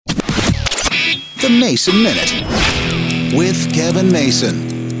The Mason Minute with Kevin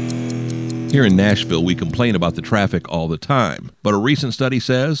Mason. Here in Nashville, we complain about the traffic all the time, but a recent study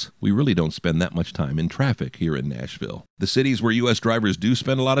says we really don't spend that much time in traffic here in Nashville. The cities where U.S. drivers do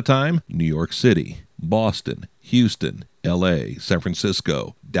spend a lot of time: New York City, Boston, Houston, L.A., San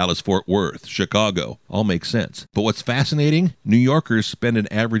Francisco, Dallas-Fort Worth, Chicago, all make sense. But what's fascinating, New Yorkers spend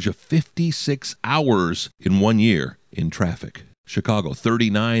an average of 56 hours in 1 year in traffic. Chicago,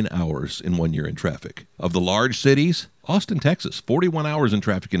 39 hours in 1 year in traffic. Of the large cities, Austin, Texas, 41 hours in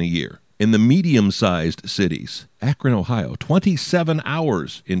traffic in a year. In the medium-sized cities, Akron, Ohio, 27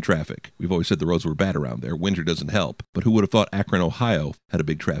 hours in traffic. We've always said the roads were bad around there. Winter doesn't help. But who would have thought Akron, Ohio had a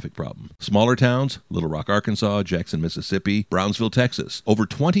big traffic problem? Smaller towns, Little Rock, Arkansas, Jackson, Mississippi, Brownsville, Texas. Over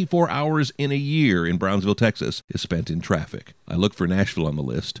 24 hours in a year in Brownsville, Texas is spent in traffic. I looked for Nashville on the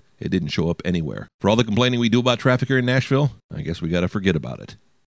list. It didn't show up anywhere. For all the complaining we do about traffic here in Nashville, I guess we got to forget about it.